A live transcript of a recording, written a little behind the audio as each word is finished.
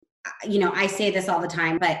I say this all the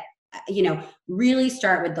time, but, really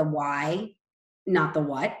start with the why, not the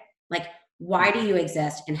what. Like, why do you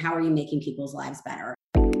exist and how are you making people's lives better?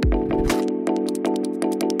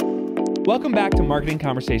 Welcome back to Marketing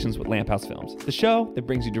Conversations with Lamp House Films, the show that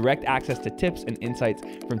brings you direct access to tips and insights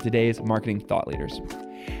from today's marketing thought leaders.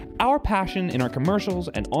 Our passion in our commercials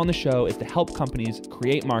and on the show is to help companies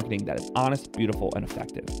create marketing that is honest, beautiful, and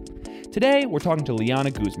effective. Today, we're talking to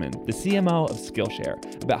Liana Guzman, the CMO of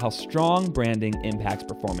Skillshare, about how strong branding impacts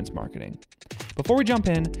performance marketing. Before we jump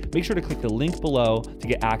in, make sure to click the link below to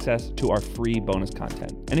get access to our free bonus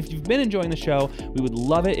content. And if you've been enjoying the show, we would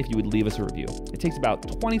love it if you would leave us a review. It takes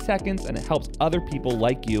about 20 seconds and it helps other people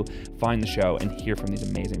like you find the show and hear from these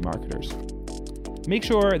amazing marketers. Make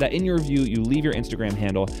sure that in your review, you leave your Instagram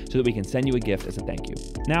handle so that we can send you a gift as a thank you.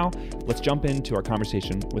 Now, let's jump into our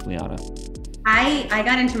conversation with Liana. I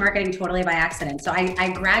got into marketing totally by accident. So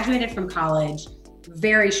I graduated from college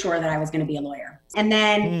very sure that I was going to be a lawyer. And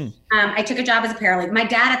then I took a job as a paralegal. My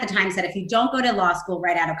dad at the time said, if you don't go to law school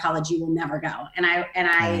right out of college, you will never go. And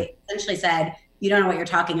I essentially said, you don't know what you're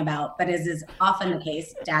talking about, but as is often the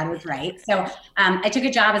case, Dad was right. So I took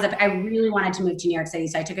a job I really wanted to move to New York City.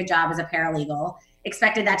 So I took a job as a paralegal,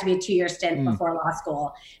 expected that to be a 2-year stint before law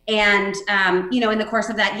school. And, in the course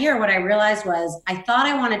of that year, what I realized was I thought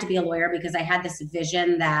I wanted to be a lawyer because I had this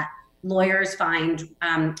vision that lawyers find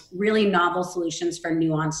really novel solutions for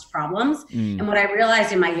nuanced problems. And what I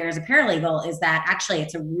realized in my year as a paralegal is that actually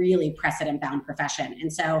it's a really precedent-bound profession.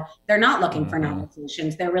 And so they're not looking for novel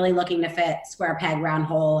solutions. They're really looking to fit square peg, round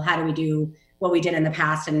hole. How do we do what we did in the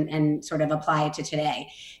past and sort of apply it to today?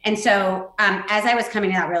 And so as I was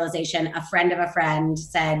coming to that realization, a friend of a friend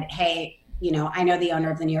said, hey, I know the owner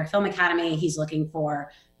of the New York Film Academy. He's looking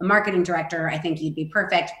for a marketing director. I think you'd be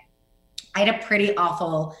perfect. I had a pretty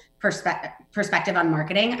awful perspective on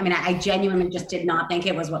marketing. I mean, I genuinely just did not think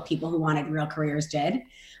it was what people who wanted real careers did,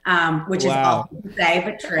 which is awful to say,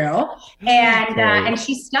 but true. And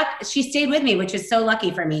she stayed with me, which is so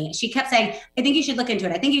lucky for me. She kept saying, I think you should look into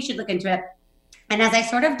it. I think you should look into it. And as I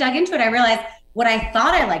sort of dug into it, I realized what I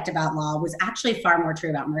thought I liked about law was actually far more true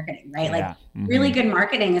about marketing, right? Like really good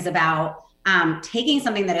marketing is about taking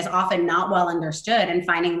something that is often not well understood and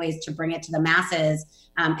finding ways to bring it to the masses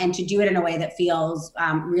and to do it in a way that feels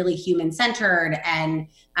really human-centered and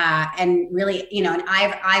really, and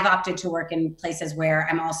I've opted to work in places where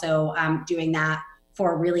I'm also doing that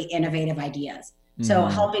for really innovative ideas. So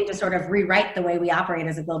helping to sort of rewrite the way we operate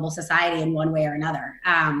as a global society in one way or another.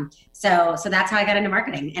 So that's how I got into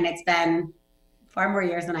marketing, and it's been far more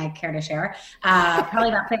years than I care to share. Probably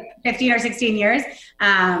about 15 or 16 years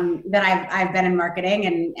that I've been in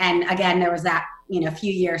marketing. And again, there was that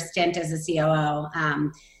few year stint as a COO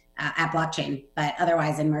at Blockchain, but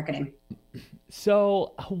otherwise in marketing.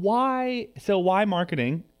 So why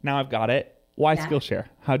marketing? Now I've got it. Why Skillshare?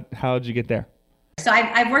 How did you get there? So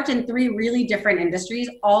I've worked in 3 really different industries.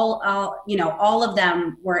 All of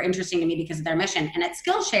them were interesting to me because of their mission. And at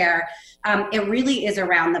Skillshare, it really is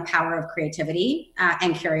around the power of creativity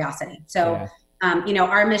and curiosity. So,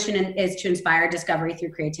 our mission is to inspire discovery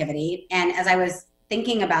through creativity. And as I was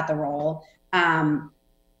thinking about the role,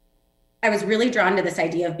 I was really drawn to this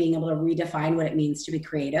idea of being able to redefine what it means to be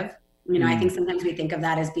creative. I think sometimes we think of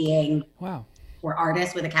that as being, we're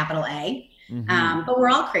artists with a capital A. But we're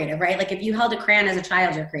all creative, right? Like if you held a crayon as a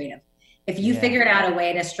child, you're creative. If you figured out a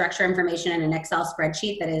way to structure information in an Excel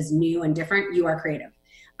spreadsheet that is new and different, you are creative.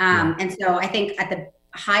 And so I think at the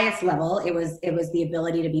highest level, it was the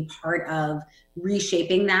ability to be part of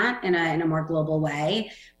reshaping that in a more global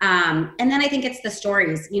way. And then I think it's the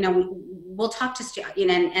stories. We'll talk to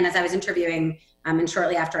and as I was interviewing, and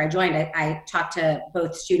shortly after I joined, I talked to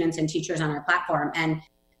both students and teachers on our platform. And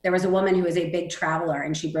there was a woman who was a big traveler,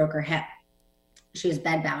 and she broke her hip. She was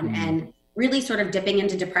bedbound and really sort of dipping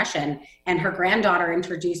into depression. And her granddaughter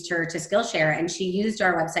introduced her to Skillshare, and she used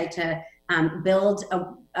our website to build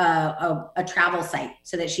a travel site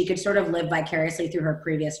so that she could sort of live vicariously through her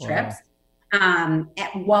previous trips.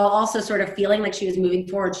 While also sort of feeling like she was moving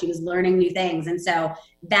forward, she was learning new things. And so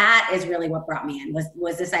that is really what brought me in,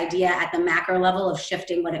 was this idea at the macro level of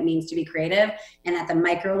shifting what it means to be creative, and at the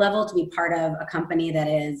micro level to be part of a company that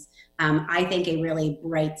is, I think, a really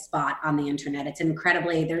bright spot on the internet. It's we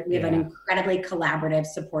have an incredibly collaborative,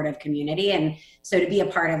 supportive community. And so to be a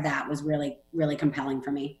part of that was really, really compelling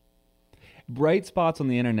for me. Bright spots on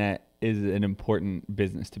the internet is an important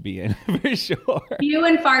business to be in, for sure. Few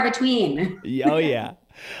and far between. Oh yeah.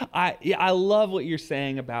 I love what you're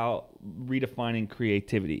saying about redefining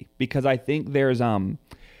creativity, because I think there's a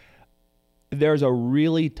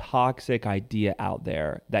really toxic idea out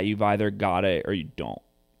there that you've either got it or you don't.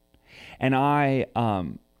 And I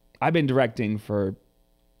I've been directing for,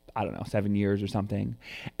 I don't know, 7 years or something.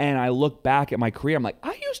 And I look back at my career, I'm like,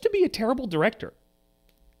 I used to be a terrible director.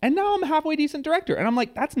 And now I'm a halfway decent director. And I'm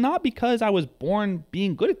like, that's not because I was born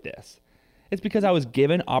being good at this. It's because I was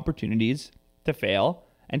given opportunities to fail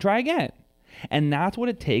and try again. And that's what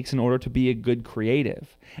it takes in order to be a good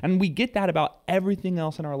creative. And we get that about everything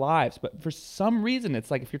else in our lives. But for some reason,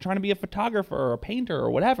 it's like if you're trying to be a photographer or a painter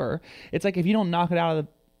or whatever, it's like if you don't knock it out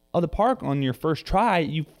of the park on your first try,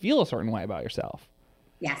 you feel a certain way about yourself.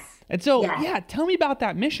 Yes. And so, yeah, tell me about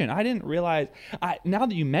that mission. I didn't realize, now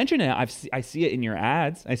that you mention it, I see it in your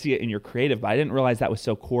ads. I see it in your creative, but I didn't realize that was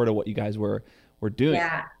so core to what you guys were doing.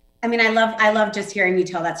 Yeah. I mean, I love just hearing you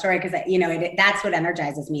tell that story because, that's what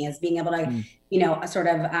energizes me, is being able to, sort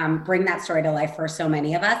of bring that story to life for so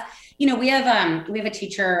many of us. We have a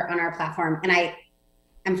teacher on our platform, and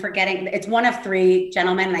I'm forgetting, it's one of three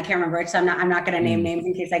gentlemen, and I can't remember it, so I'm not going to name names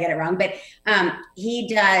in case I get it wrong, but he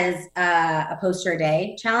does a poster a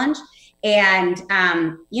day challenge. And,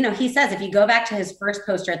 he says, if you go back to his first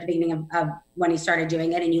poster at the beginning of when he started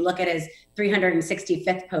doing it, and you look at his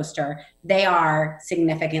 365th poster, they are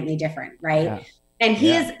significantly different. Right. Yeah. And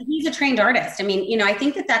he's a trained artist. I mean, I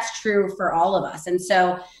think that that's true for all of us. And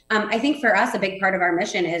so I think for us, a big part of our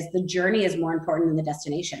mission is the journey is more important than the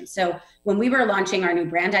destination. So when we were launching our new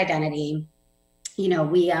brand identity,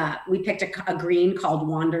 we picked a green called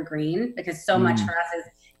Wander Green, because so much for us is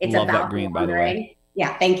it's Love about that green, wandering. By the way.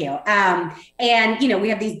 Yeah, thank you. And we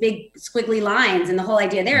have these big squiggly lines, and the whole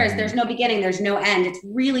idea there is there's no beginning, there's no end. It's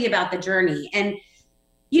really about the journey. And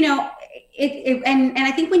and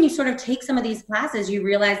I think when you sort of take some of these classes, you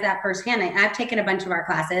realize that firsthand. I've taken a bunch of our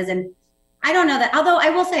classes, and I don't know that, although I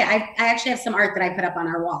will say I actually have some art that I put up on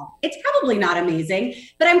our wall. It's probably not amazing,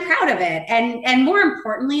 but I'm proud of it. And more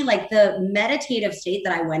importantly, like the meditative state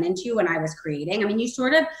that I went into when I was creating, I mean, you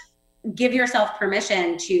sort of give yourself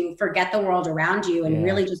permission to forget the world around you and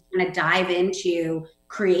really just kind of dive into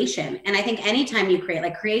creation. And I think anytime you create,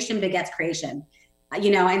 like, creation begets creation,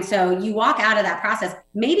 and so you walk out of that process,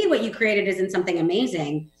 maybe what you created isn't something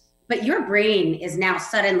amazing, but your brain is now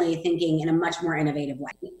suddenly thinking in a much more innovative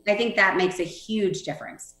way. I think that makes a huge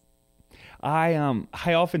difference. I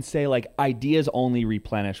often say, like, ideas only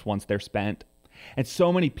replenish once they're spent. And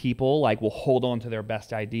so many people will hold on to their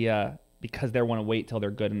best idea because they want to wait till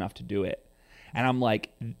they're good enough to do it. And I'm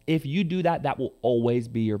like, if you do that, that will always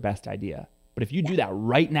be your best idea. But if you do that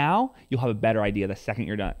right now, you'll have a better idea the second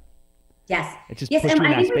you're done. Yes. It just yes. puts And you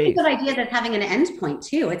in I that think space. It's a good idea that's having an end point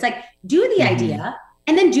too. It's like, do the idea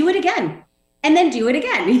and then do it again. And then do it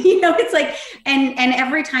again. It's like, and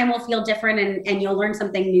every time will feel different, and you'll learn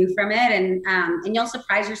something new from it, and you'll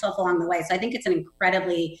surprise yourself along the way. So I think it's an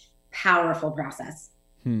incredibly powerful process.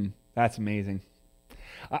 That's amazing.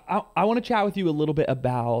 I want to chat with you a little bit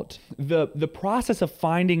about the process of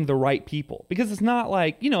finding the right people, because it's not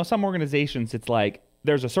like, some organizations, it's like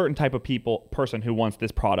there's a certain type of person who wants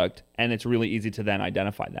this product, and it's really easy to then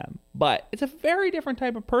identify them. But it's a very different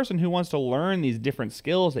type of person who wants to learn these different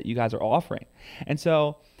skills that you guys are offering. And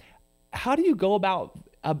so how do you go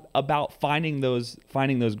about finding those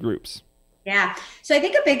groups? Yeah. So I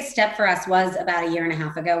think a big step for us was about 1.5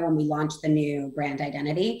 years ago when we launched the new brand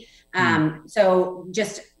identity. So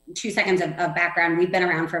just 2 seconds of background. We've been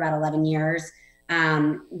around for about 11 years.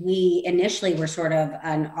 We initially were sort of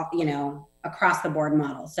an, across the board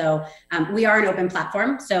model. So we are an open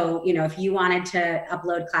platform. So, if you wanted to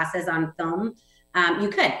upload classes on film, you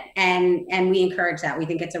could, and we encourage that. We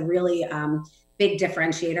think it's a really big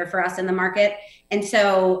differentiator for us in the market. And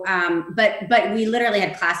so, but we literally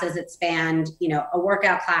had classes that spanned, a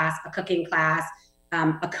workout class, a cooking class,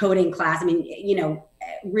 a coding class. I mean,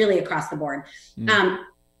 really across the board.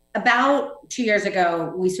 About 2 years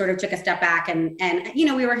ago, we sort of took a step back and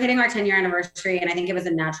we were hitting our 10-year anniversary, and I think it was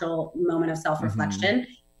a natural moment of self-reflection.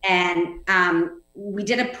 And we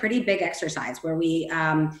did a pretty big exercise where we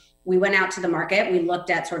went out to the market. We looked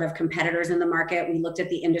at sort of competitors in the market. We looked at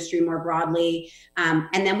the industry more broadly.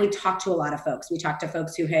 And then we talked to a lot of folks. We talked to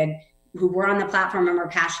folks who were on the platform and were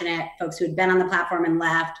passionate, folks who had been on the platform and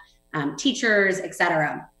left, teachers, et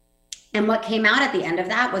cetera. And what came out at the end of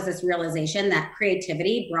that was this realization that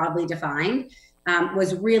creativity, broadly defined,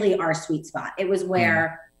 was really our sweet spot. It was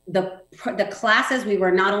where the classes we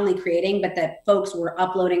were not only creating, but that folks were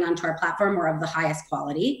uploading onto our platform were of the highest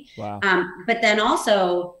quality. Wow. But then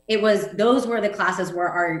also those were the classes where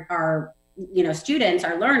our students,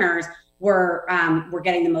 our learners were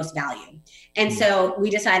getting the most value. And so we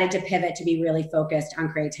decided to pivot to be really focused on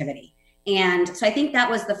creativity. And so I think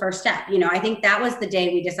that was the first step. I think that was the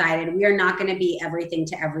day we decided we are not going to be everything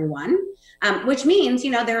to everyone, which means,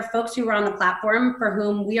 there are folks who were on the platform for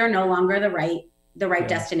whom we are no longer the right the right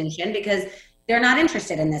destination because they're not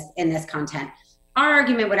interested in this content. Our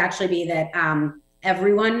argument would actually be that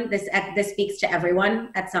everyone, this speaks to everyone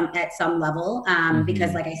at some level,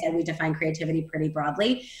 because like I said, we define creativity pretty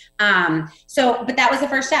broadly. But that was the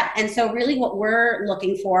first step. And so really what we're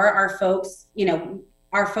looking for are folks,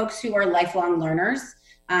 are folks who are lifelong learners,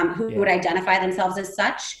 who would identify themselves as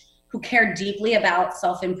such, who care deeply about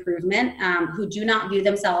self-improvement, who do not view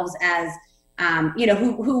themselves as,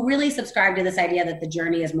 who really subscribe to this idea that the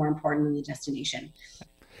journey is more important than the destination.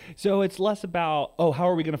 So it's less about, how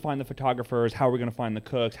are we going to find the photographers? How are we going to find the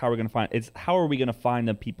cooks? How are we going to find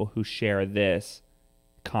the people who share this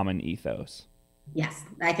common ethos? Yes,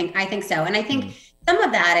 I think so. And I think some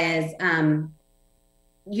of that is,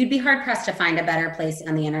 you'd be hard pressed to find a better place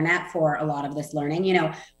on the internet for a lot of this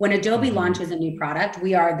learning. When Adobe launches a new product,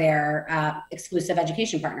 we are their exclusive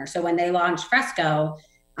education partner. So when they launch Fresco,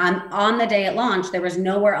 on the day it launched, there was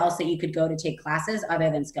nowhere else that you could go to take classes other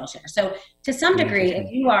than Skillshare. So to some degree,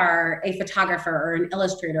 if you are a photographer or an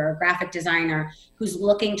illustrator or a graphic designer who's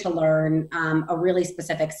looking to learn a really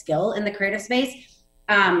specific skill in the creative space,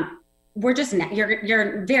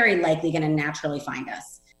 you're very likely going to naturally find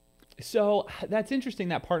us. So that's interesting,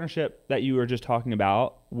 that partnership that you were just talking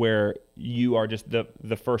about, where you are just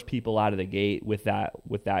the first people out of the gate with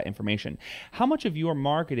that information. How much of your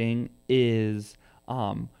marketing is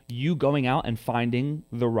you going out and finding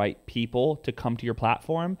the right people to come to your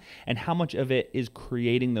platform, and how much of it is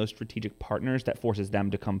creating those strategic partners that forces them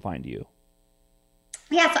to come find you?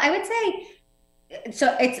 Yeah, so I would say,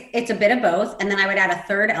 so it's a bit of both. And then I would add a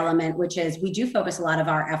third element, which is we do focus a lot of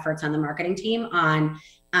our efforts on the marketing team on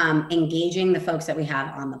engaging the folks that we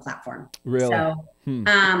have on the platform. Really? So, we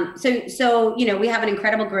have an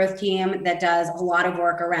incredible growth team that does a lot of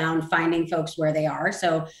work around finding folks where they are.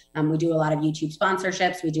 So we do a lot of YouTube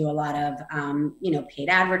sponsorships. We do a lot of, paid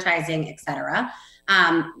advertising, et cetera.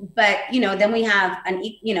 But then we have an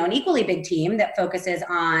equally big team that focuses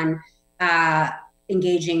on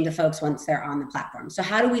engaging the folks once they're on the platform. So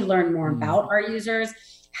how do we learn more about our users?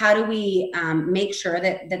 How do we make sure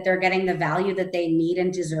that they're getting the value that they need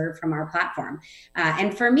and deserve from our platform?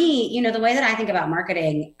 And for me, the way that I think about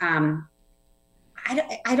marketing, I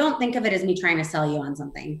don't think of it as me trying to sell you on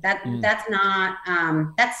something. That's not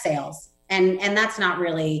that's sales, and that's not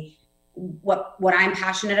really what I'm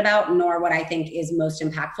passionate about, nor what I think is most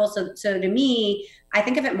impactful. So to me, I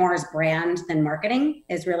think of it more as brand than marketing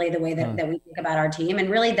is really the way that we think about our team, and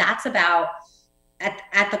really that's about.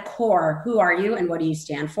 At the core, who are you and what do you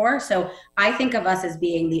stand for? So I think of us as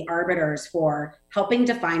being the arbiters for helping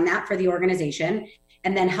define that for the organization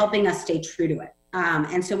and then helping us stay true to it.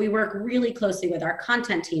 And so we work really closely with our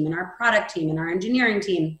content team and our product team and our engineering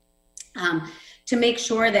team to make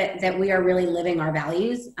sure that we are really living our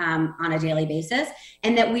values on a daily basis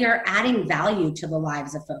and that we are adding value to the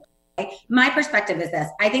lives of folks. My perspective is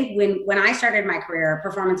this. I think when I started my career,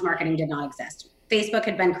 performance marketing did not exist. Facebook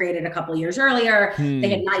had been created a couple of years earlier. They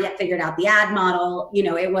had not yet figured out the ad model.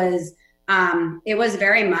 It was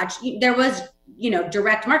very much, there was,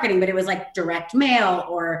 direct marketing, but it was like direct mail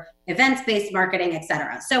or events-based marketing, et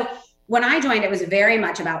cetera. So when I joined, it was very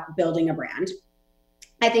much about building a brand.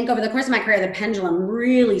 I think over the course of my career, the pendulum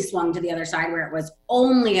really swung to the other side where it was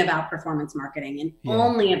only about performance marketing and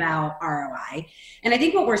only about ROI. And I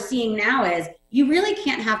think what we're seeing now is you really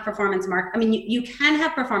can't have performance you can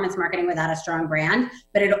have performance marketing without a strong brand,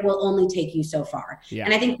 but it will only take you so far. Yeah.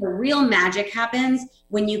 And I think the real magic happens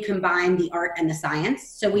when you combine the art and the science.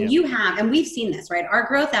 So when you have, and we've seen this, right? Our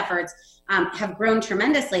growth efforts have grown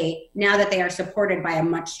tremendously now that they are supported by a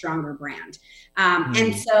much stronger brand.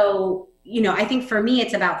 And so, I think for me,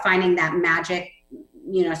 it's about finding that magic,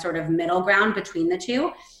 sort of middle ground between the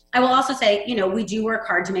two. I will also say, we do work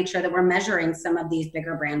hard to make sure that we're measuring some of these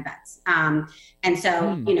bigger brand bets. And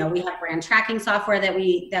so, we have brand tracking software that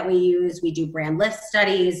we use. We do brand lift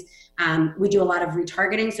studies. We do a lot of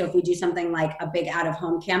retargeting. So if we do something like a big out of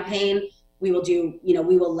home campaign, we will do,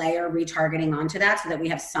 we will layer retargeting onto that so that we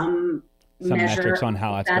have some metrics on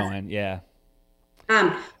how that's going. Yeah.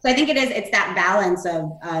 So I think it's that balance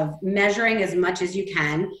of measuring as much as you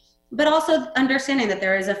can, but also understanding that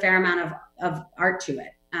there is a fair amount of art to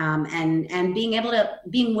it. And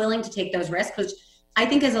being willing to take those risks, which I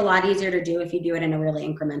think is a lot easier to do if you do it in a really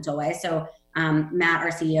incremental way. So Matt, our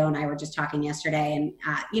CEO, and I were just talking yesterday, and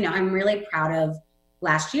I'm really proud of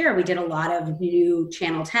last year. We did a lot of new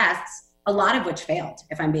channel tests, a lot of which failed,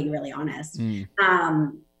 if I'm being really honest,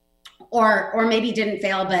 or maybe didn't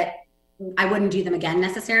fail, but I wouldn't do them again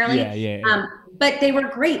necessarily. but they were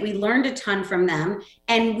great. We learned a ton from them,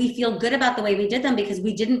 and we feel good about the way we did them because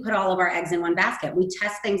we didn't put all of our eggs in one basket. We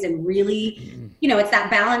test things and really, it's that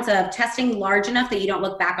balance of testing large enough that you don't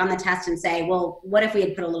look back on the test and say, well, what if we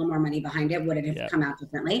had put a little more money behind it? Would it have come out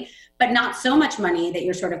differently? But not so much money that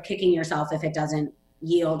you're sort of kicking yourself if it doesn't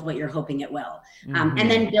yield what you're hoping it will. And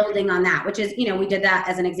then building on that, which is, we did that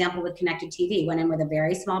as an example with Connected TV, went in with a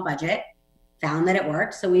very small budget, found that it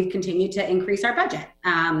worked. So we've continued to increase our budget.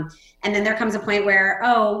 And then there comes a point where,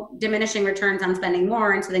 diminishing returns on spending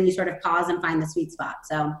more. And so then you sort of pause and find the sweet spot.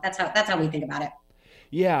 So that's how we think about it.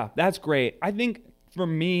 Yeah, that's great. I think for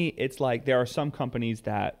me, it's like there are some companies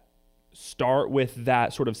that start with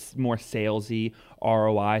that sort of more salesy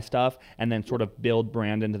ROI stuff and then sort of build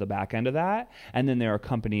brand into the back end of that. And then there are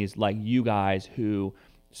companies like you guys who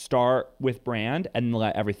start with brand and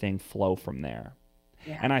let everything flow from there.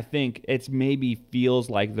 Yeah. And I think it's maybe feels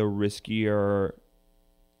like the riskier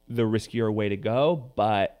way to go,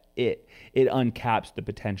 but it uncaps the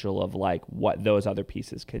potential of like what those other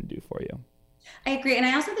pieces can do for you. I agree. And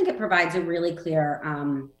I also think it provides a really clear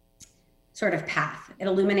sort of path. It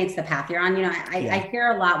illuminates the path you're on. I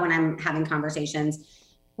hear a lot when I'm having conversations,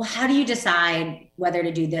 well, how do you decide whether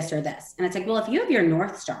to do this or this? And it's like, well, if you have your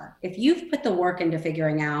North Star, if you've put the work into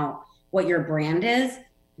figuring out what your brand is,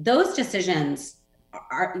 those decisions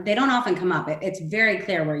they don't often come up. It's very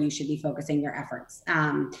clear where you should be focusing your efforts.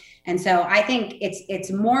 And so I think it's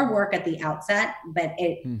more work at the outset, but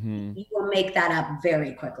you will make that up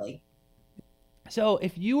very quickly. So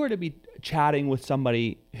if you were to be chatting with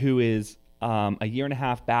somebody who is a year and a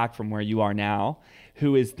half back from where you are now,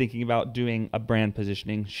 who is thinking about doing a brand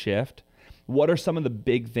positioning shift, what are some of the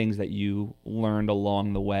big things that you learned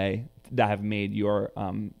along the way that have made your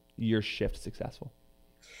shift successful?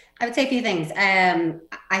 I would say a few things.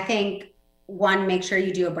 I think one, make sure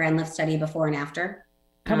you do a brand lift study before and after.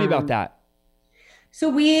 Tell me about that. So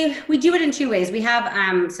we do it in two ways. We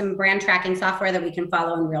have some brand tracking software that we can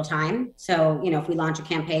follow in real time. So, if we launch a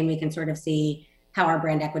campaign, we can sort of see how our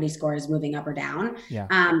brand equity score is moving up or down. Yeah.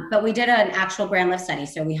 But we did an actual brand lift study.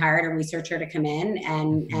 So we hired a researcher to come in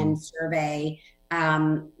and survey,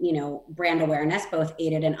 brand awareness, both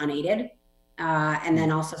aided and unaided. And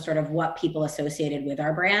then also sort of what people associated with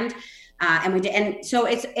our brand. And we did, and so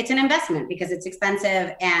it's an investment because it's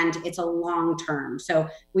expensive and it's a long term. So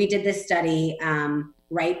we did this study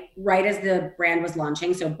right as the brand was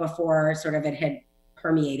launching, so before sort of it had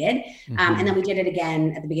permeated, and then we did it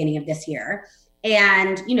again at the beginning of this year.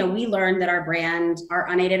 And we learned that our brand, our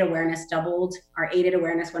unaided awareness doubled, our aided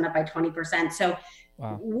awareness went up by 20%. So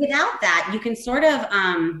without that, you can sort of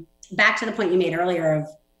back to the point you made earlier of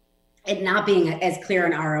it not being as clear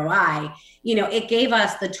an ROI, it gave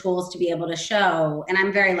us the tools to be able to show, and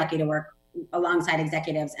I'm very lucky to work alongside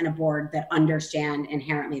executives and a board that understand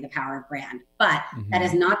inherently the power of brand, but that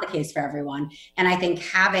is not the case for everyone. And I think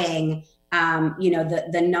having,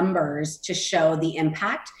 the numbers to show the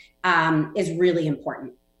impact is really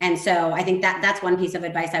important. And so I think that's one piece of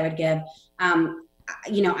advice I would give.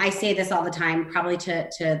 I say this all the time, probably to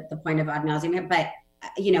the point of ad nauseam, but,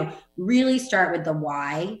 really start with the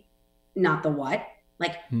why, not the what.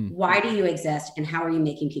 Like, why do you exist and how are you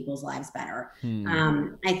making people's lives better?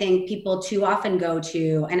 I think people too often go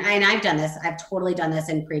to, and I've done this, I've totally done this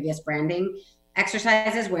in previous branding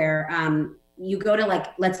exercises where you go to like,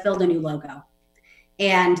 let's build a new logo.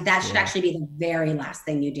 And that should actually be the very last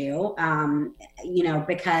thing you do,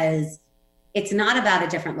 because it's not about a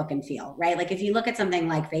different look and feel, right? Like if you look at something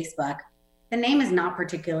like Facebook, the name is not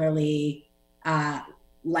particularly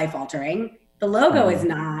life-altering. The logo is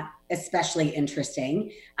not especially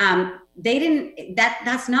interesting.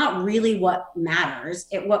 That's not really what matters.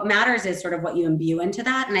 What matters is sort of what you imbue into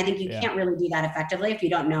that. And I think you can't really do that effectively if you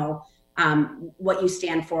don't know what you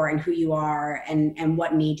stand for and who you are and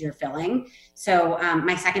what need you're filling. So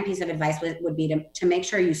my second piece of advice would be to make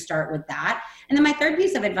sure you start with that. And then my third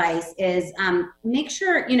piece of advice is make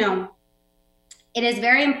sure, it is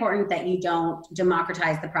very important that you don't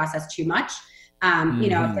democratize the process too much.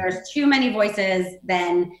 If there's too many voices,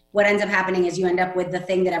 then what ends up happening is you end up with the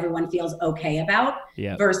thing that everyone feels okay about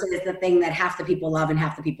versus the thing that half the people love and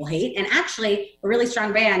half the people hate. And actually a really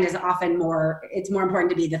strong brand is often it's more important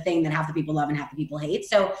to be the thing that half the people love and half the people hate.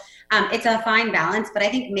 So it's a fine balance, but I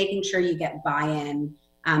think making sure you get buy-in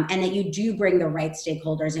and that you do bring the right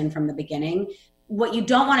stakeholders in from the beginning. What you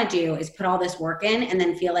don't want to do is put all this work in and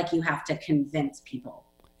then feel like you have to convince people.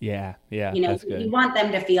 Yeah. That's good. You want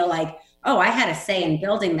them to feel like, oh, I had a say in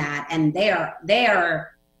building that, and they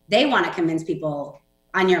want to convince people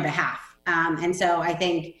on your behalf. And so I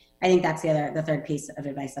think that's the third piece of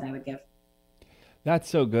advice that I would give. That's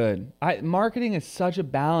so good. Marketing is such a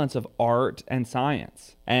balance of art and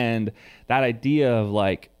science. And that idea of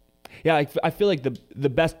like, yeah, I feel like the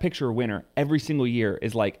best picture winner every single year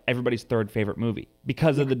is like everybody's third favorite movie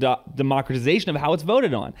because of the democratization of how it's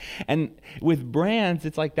voted on. And with brands,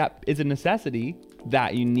 it's like that is a necessity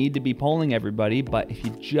that you need to be polling everybody. But if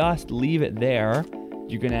you just leave it there,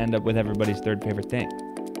 you're going to end up with everybody's third favorite thing.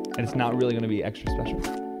 And it's not really going to be extra special.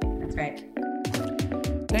 That's right.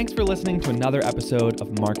 Thanks for listening to another episode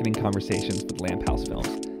of Marketing Conversations with Lamp House Films.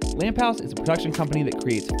 Lamp House is a production company that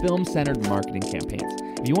creates film-centered marketing campaigns.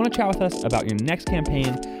 If you want to chat with us about your next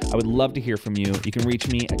campaign, I would love to hear from you. You can reach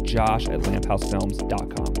me at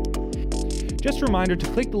josh@lamphousefilms.com. Just a reminder to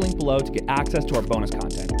click the link below to get access to our bonus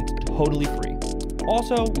content. It's totally free.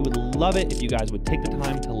 Also, we would love it if you guys would take the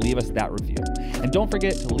time to leave us that review. And don't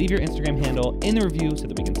forget to leave your Instagram handle in the review so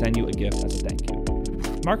that we can send you a gift as a thank you.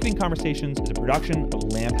 Marketing Conversations is a production of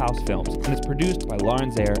Lamp House Films and is produced by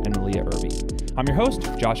Lauren Zaire and Malia Irby. I'm your host,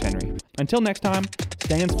 Josh Henry. Until next time,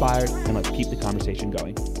 stay inspired and let's keep the conversation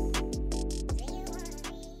going.